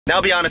Now,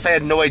 I'll be honest, I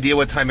had no idea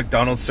what time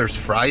McDonald's serves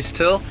fries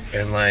till,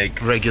 and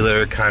like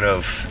regular kind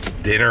of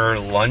dinner,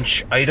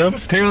 lunch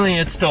items. Apparently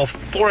it's still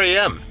 4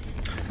 a.m.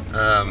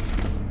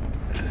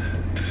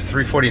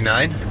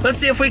 3:49. Let's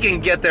see if we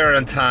can get there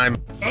on time.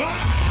 Alright,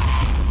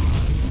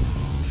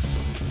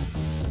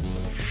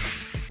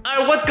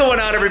 what's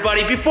going on,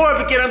 everybody? Before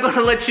I begin, I'm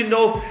gonna let you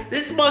know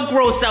this might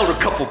gross out a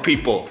couple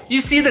people.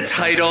 You see the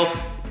title.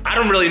 I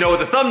don't really know what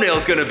the thumbnail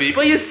is gonna be,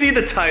 but you see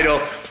the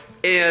title,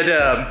 and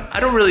I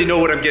don't really know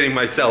what I'm getting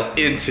myself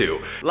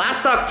into.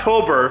 Last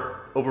October,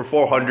 over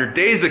 400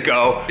 days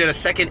ago, did a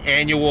second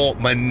annual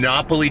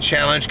Monopoly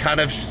challenge, kind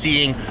of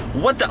seeing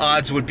what the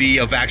odds would be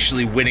of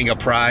actually winning a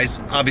prize.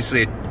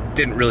 Obviously, it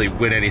didn't really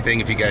win anything,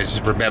 if you guys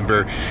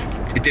remember.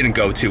 It didn't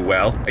go too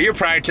well. A year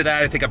prior to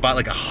that, I think I bought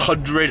like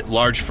 100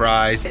 large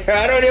fries.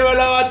 I don't even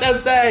know what to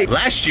say.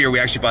 Last year, we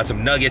actually bought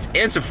some nuggets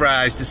and some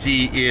fries to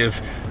see if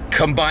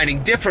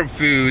combining different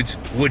foods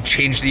would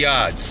change the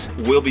odds.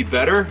 Will be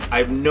better? I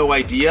have no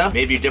idea.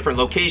 Maybe different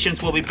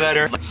locations will be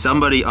better.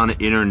 Somebody on the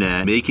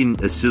internet making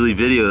a silly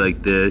video like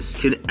this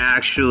can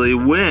actually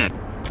win.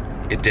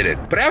 It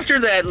didn't. But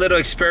after that little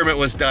experiment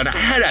was done, I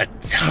had a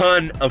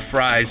ton of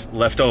fries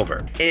left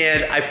over.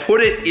 And I put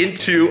it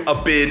into a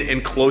bin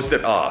and closed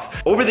it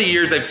off. Over the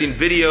years, I've seen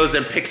videos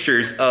and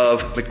pictures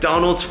of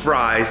McDonald's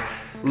fries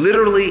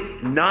literally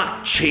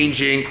not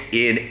changing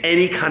in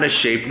any kind of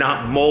shape,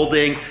 not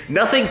molding,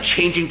 nothing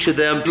changing to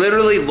them.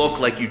 Literally look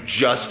like you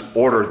just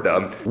ordered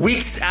them.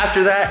 Weeks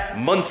after that,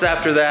 months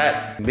after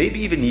that, maybe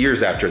even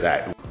years after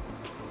that.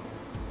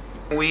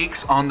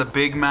 Weeks on the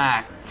Big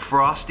Mac.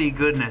 Frosty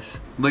goodness.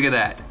 Look at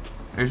that.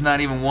 There's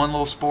not even one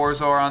little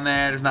Sporzor on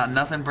there. There's not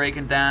nothing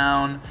breaking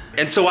down.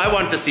 And so I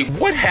wanted to see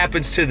what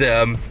happens to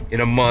them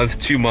in a month,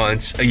 2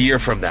 months, a year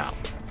from now.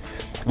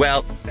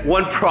 Well,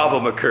 one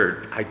problem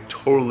occurred. I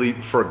totally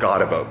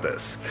forgot about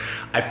this.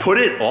 I put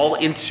it all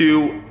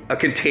into a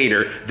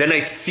container, then I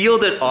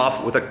sealed it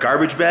off with a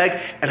garbage bag,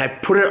 and I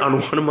put it on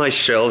one of my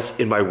shelves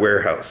in my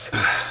warehouse.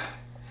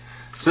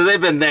 So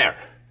they've been there,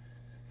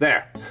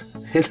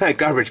 in that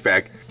garbage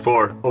bag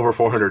for over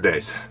 400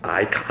 days.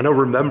 I kind of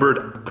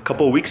remembered a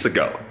couple of weeks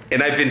ago,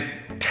 and I've been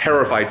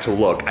terrified to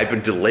look. I've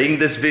been delaying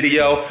this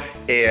video,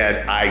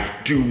 and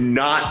I do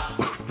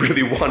not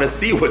really want to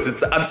see what's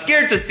inside. I'm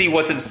scared to see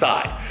what's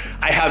inside.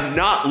 I have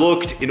not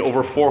looked in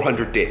over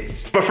 400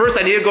 days. But first,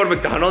 I need to go to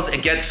McDonald's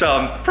and get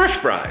some fresh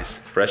fries.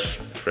 Fresh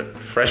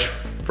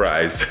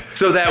fries.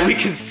 So that we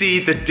can see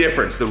the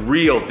difference, the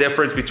real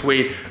difference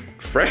between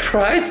fresh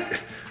fries?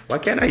 Why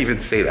can't I even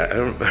say that? I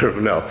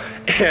don't know.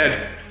 And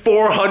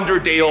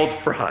 400-day-old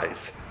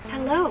fries.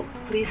 Hello,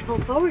 please pull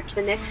forward to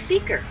the next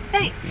speaker.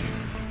 Thanks.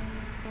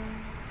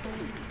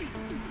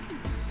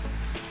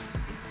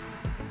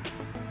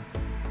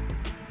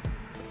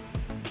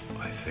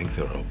 I think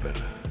they're open.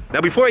 Now,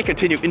 before I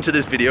continue into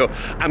this video,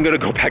 I'm gonna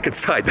go back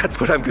inside.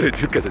 That's what I'm gonna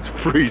do because it's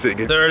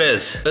freezing. There it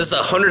is. This is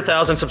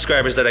 100,000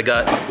 subscribers that I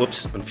got,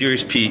 whoops, on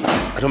Furious Pete.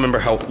 I don't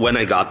remember when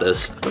I got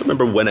this. I don't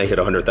remember when I hit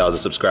 100,000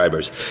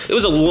 subscribers. It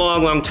was a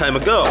long, long time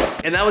ago.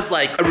 And that was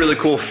like a really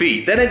cool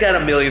feat. Then I got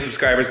 1 million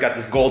subscribers, got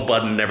this gold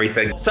button and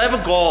everything. So I have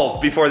a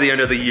goal before the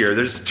end of the year.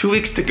 There's 2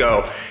 weeks to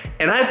go.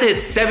 And I have to hit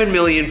 7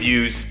 million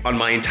views on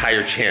my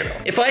entire channel.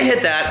 If I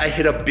hit that, I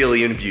hit 1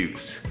 billion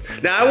views.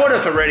 Now, I would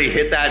have already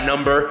hit that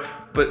number,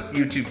 but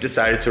YouTube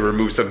decided to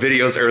remove some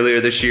videos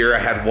earlier this year. I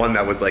had one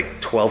that was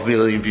like 12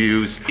 million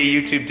views.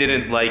 YouTube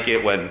didn't like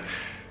it when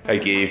I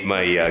gave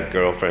my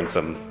girlfriend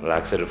some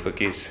laxative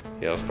cookies.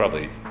 Yeah, it was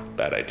probably a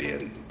bad idea.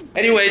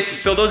 Anyways,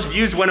 so those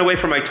views went away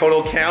from my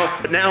total count,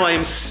 but now I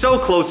am so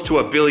close to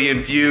 1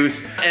 billion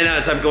views. And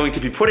as I'm going to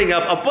be putting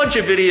up a bunch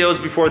of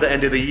videos before the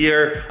end of the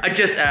year, I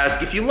just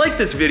ask, if you like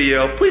this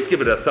video, please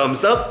give it a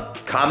thumbs up,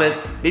 comment,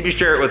 maybe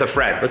share it with a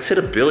friend. Let's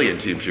hit 1 billion,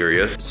 Team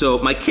Furious. So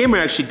my camera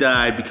actually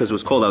died because it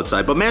was cold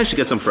outside, but managed to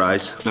get some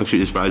fries. Actually,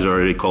 these fries are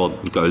already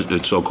cold because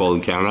it's so cold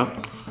in Canada.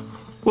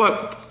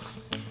 But,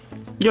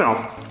 you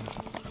know,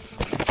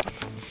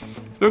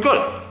 they're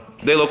good.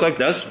 They look like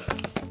this,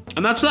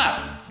 and that's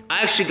that.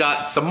 I actually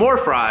got some more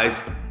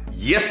fries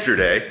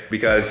yesterday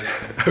because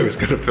I was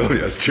gonna film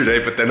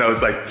yesterday, but then I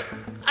was like,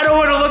 I don't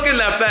wanna look in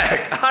that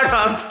bag.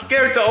 I'm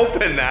scared to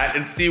open that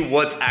and see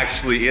what's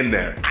actually in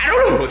there. I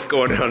don't know what's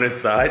going on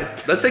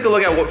inside. Let's take a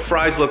look at what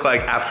fries look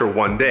like after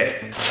 1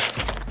 day.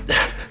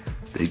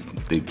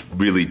 they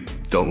really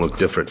don't look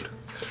different.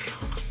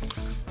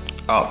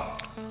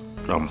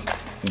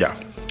 Yeah.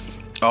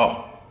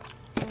 Oh.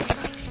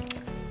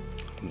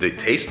 They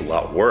taste a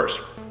lot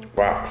worse.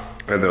 Wow.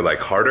 And they're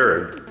like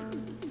harder.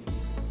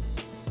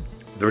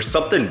 There's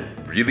something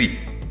really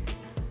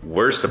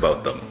worse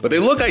about them. But they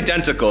look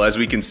identical, as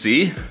we can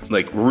see.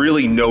 Like,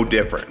 really no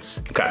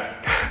difference. Okay,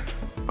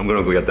 I'm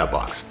gonna go get that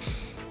box.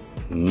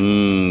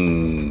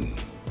 Mmm,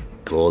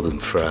 golden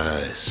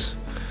fries.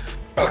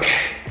 Okay.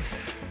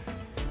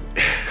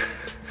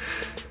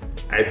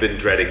 I've been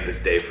dreading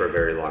this day for a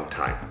very long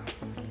time.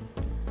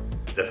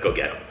 Let's go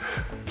get them.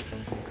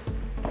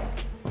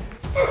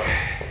 Okay.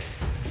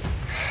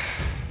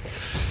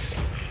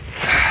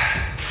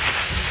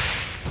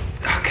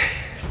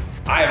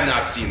 I have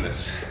not seen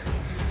this.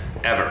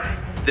 ever.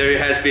 There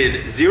has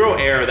been zero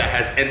air that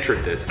has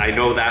entered this. I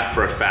know that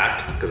for a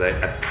fact, because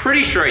I'm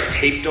pretty sure I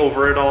taped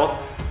over it all.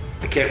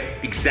 I can't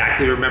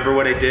exactly remember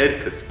what I did,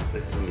 because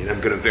I mean, I'm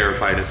gonna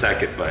verify in a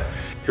second, but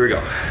here we go.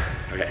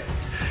 Okay.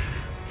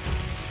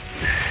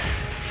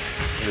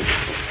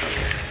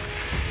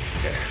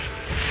 Okay.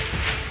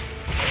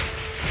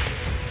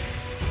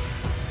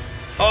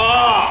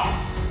 Oh!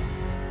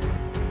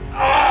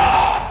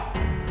 Oh!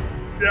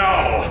 No!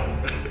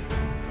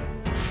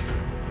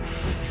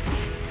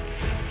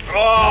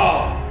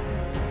 Oh!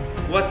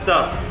 What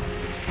the?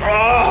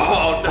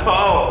 Oh,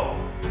 no!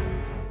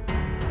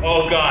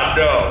 Oh, God,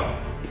 no.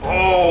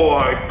 Oh,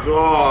 my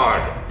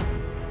God.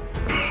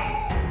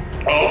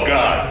 Oh,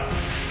 God.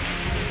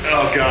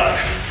 Oh, God.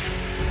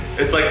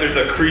 It's like there's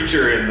a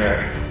creature in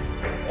there.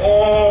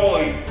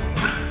 Holy.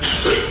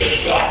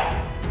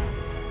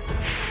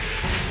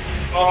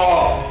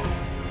 Oh.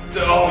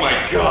 Oh,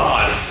 my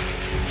God.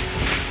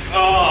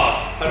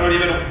 Oh, I don't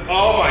even.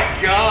 Oh, my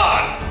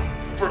God.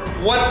 For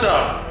what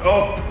the?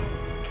 Oh,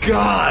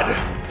 God.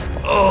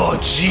 Oh,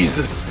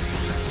 Jesus.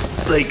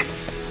 Like,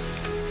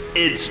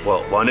 it's,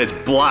 well, one, it's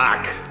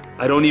black.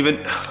 I don't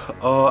even,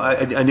 oh,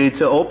 I need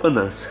to open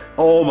this.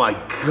 Oh my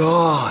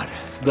God.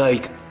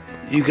 Like,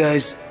 you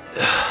guys,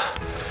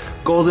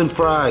 golden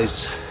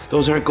fries.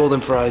 Those aren't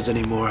golden fries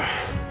anymore.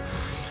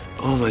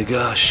 Oh my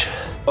gosh.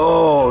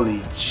 Holy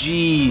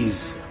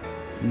jeez.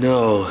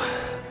 No.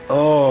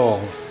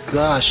 Oh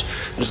gosh.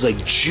 There's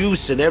like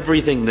juice and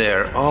everything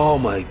there. Oh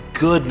my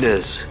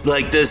goodness.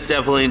 Like, this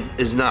definitely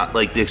is not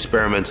like the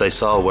experiments I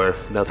saw where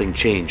nothing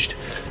changed.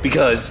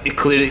 Because it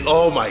clearly,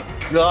 oh my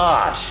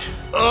gosh.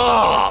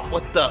 Oh,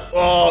 what the,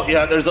 oh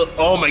yeah, there's a,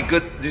 oh my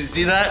good, did you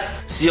see that?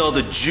 See all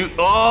the juice,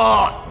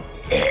 oh.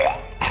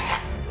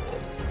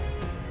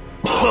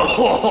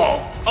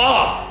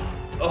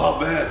 Oh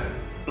man.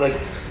 Like,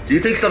 do you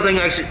think something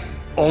actually,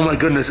 oh my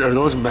goodness, are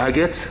those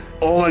maggots?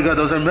 Oh my God,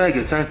 those are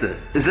maggots, aren't they?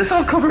 Is this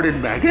all covered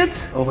in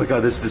maggots? Oh my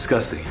God, this is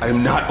disgusting. I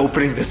am not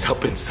opening this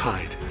up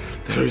inside.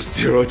 There is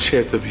zero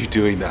chance of you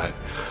doing that.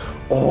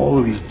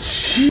 Holy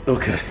shit.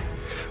 Okay,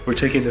 we're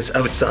taking this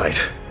outside.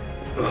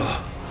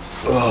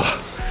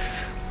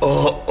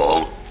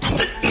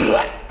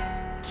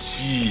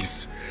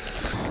 Jeez.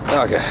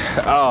 Okay,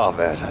 oh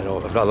man,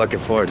 I'm not looking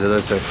forward to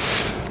this.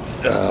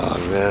 Oh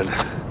man.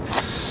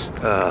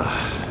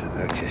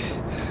 Okay.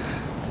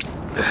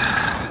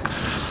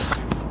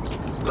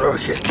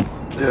 Okay.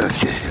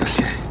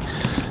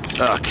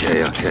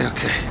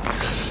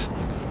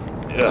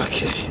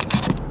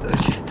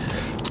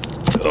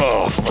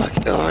 Oh fuck.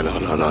 Oh no.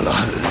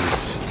 This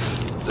is,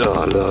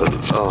 oh no.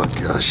 Oh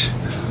gosh.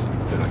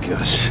 Oh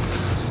gosh.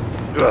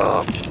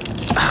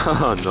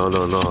 Oh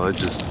no.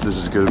 This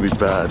is gonna be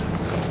bad.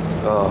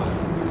 Oh.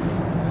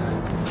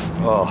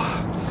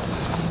 Ah.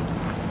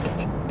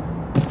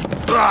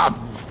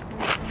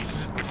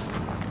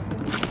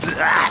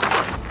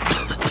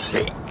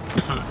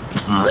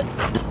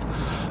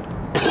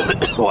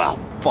 Wow,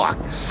 fuck.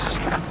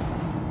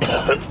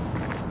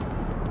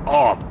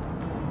 Oh.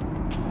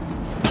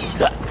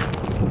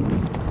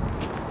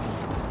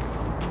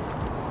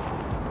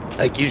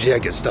 Like, usually I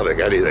can stomach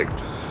anything.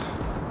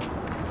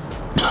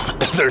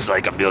 There's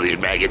like a million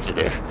maggots in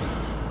there.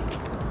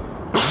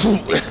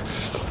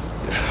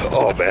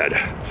 Oh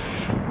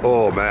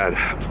man.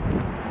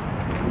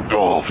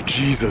 Oh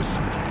Jesus.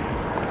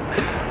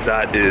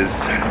 That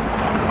is.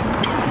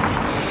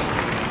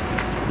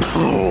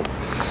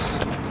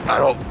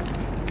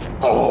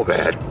 Oh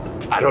man.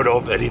 I don't know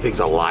if anything's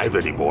alive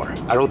anymore.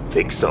 I don't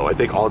think so. I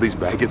think all these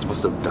maggots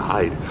must have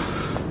died.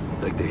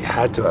 Like, they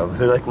had to have.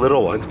 They're like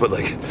little ones, but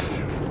like,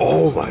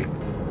 oh my.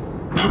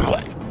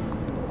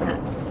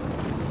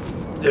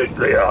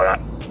 They are.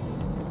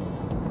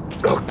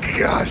 Oh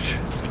gosh.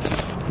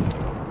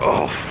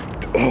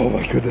 Oh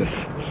my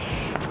goodness.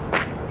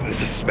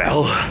 Does it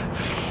smell?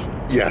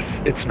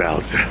 Yes, it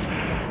smells.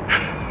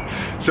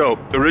 So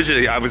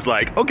originally I was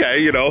like, okay,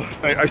 you know,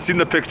 I've seen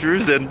the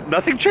pictures and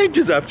nothing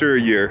changes after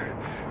a year.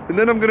 And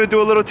then I'm gonna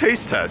do a little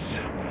taste test.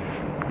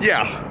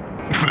 Yeah.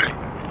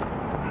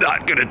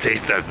 Not gonna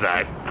taste test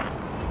that.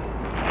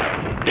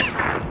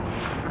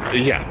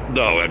 Yeah,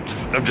 no, I'm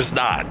just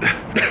not.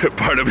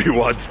 Part of me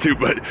wants to,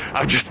 but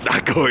I'm just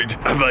not going to.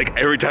 I'm like,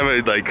 every time I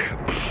like,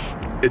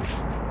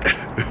 it's,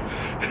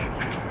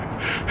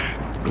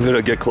 I'm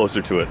gonna get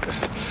closer to it.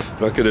 I'm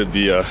not gonna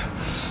be,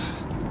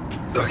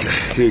 okay,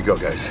 here you go,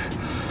 guys.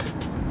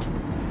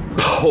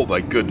 Oh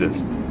my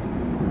goodness.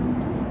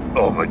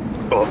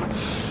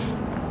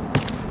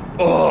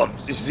 Oh,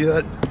 you see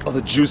that? All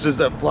the juices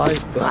that fly?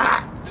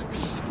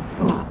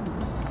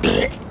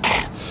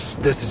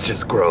 This is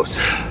just gross.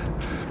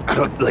 I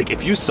don't, like,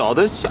 if you saw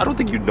this, I don't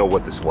think you'd know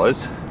what this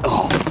was.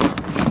 Oh,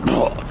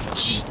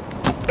 gee.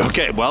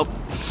 Okay, well,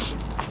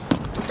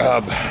 I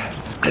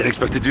didn't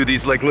expect to do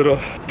these, like, little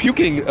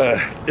puking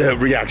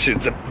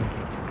reactions. I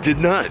did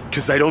not,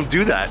 because I don't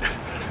do that.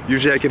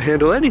 Usually I can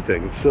handle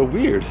anything. It's so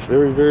weird.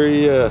 Very,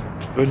 very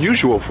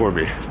unusual for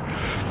me.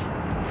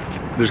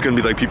 There's gonna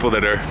be, like, people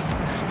that are,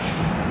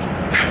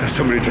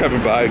 somebody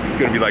driving by is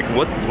gonna be like,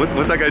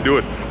 what's that guy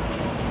doing?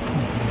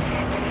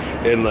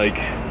 and like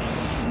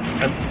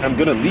I'm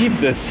gonna leave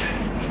this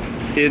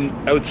in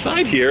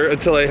outside here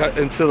until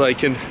I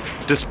can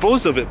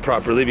dispose of it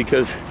properly,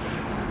 because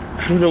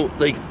I don't know,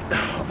 like,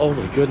 oh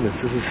my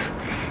goodness, this is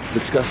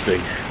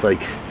disgusting.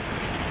 Like,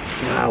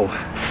 wow.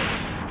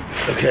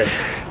 Okay,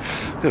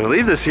 I'm gonna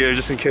leave this here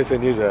just in case I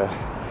need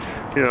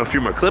you know, a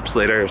few more clips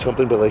later or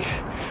something, but like,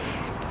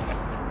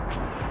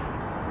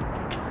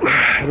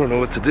 I don't know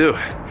what to do.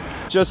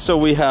 Just so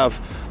we have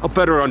a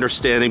better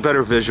understanding,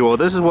 better visual,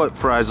 this is what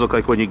fries look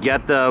like when you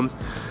get them.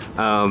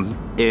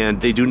 And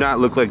they do not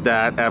look like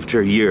that after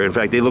a year. In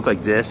fact, they look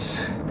like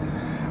this.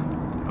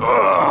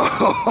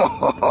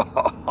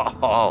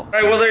 All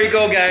right, well, there you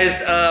go,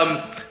 guys.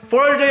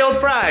 400-day-old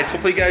fries.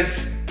 Hopefully you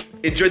guys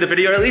enjoyed the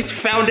video, or at least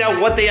found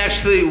out what they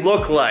actually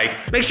look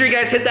like. Make sure you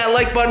guys hit that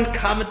like button,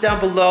 comment down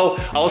below.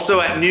 Also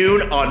at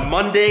noon on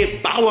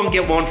Monday, buy one,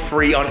 get one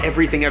free on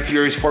everything at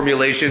Fury's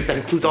Formulations. That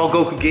includes all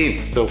Goku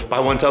games. So buy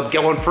one tub,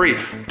 get one free.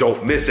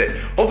 Don't miss it.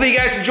 Hopefully you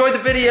guys enjoyed the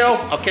video.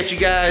 I'll catch you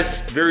guys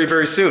very,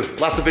 very soon.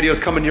 Lots of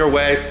videos coming your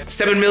way.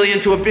 7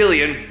 million to a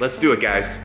billion. Let's do it, guys.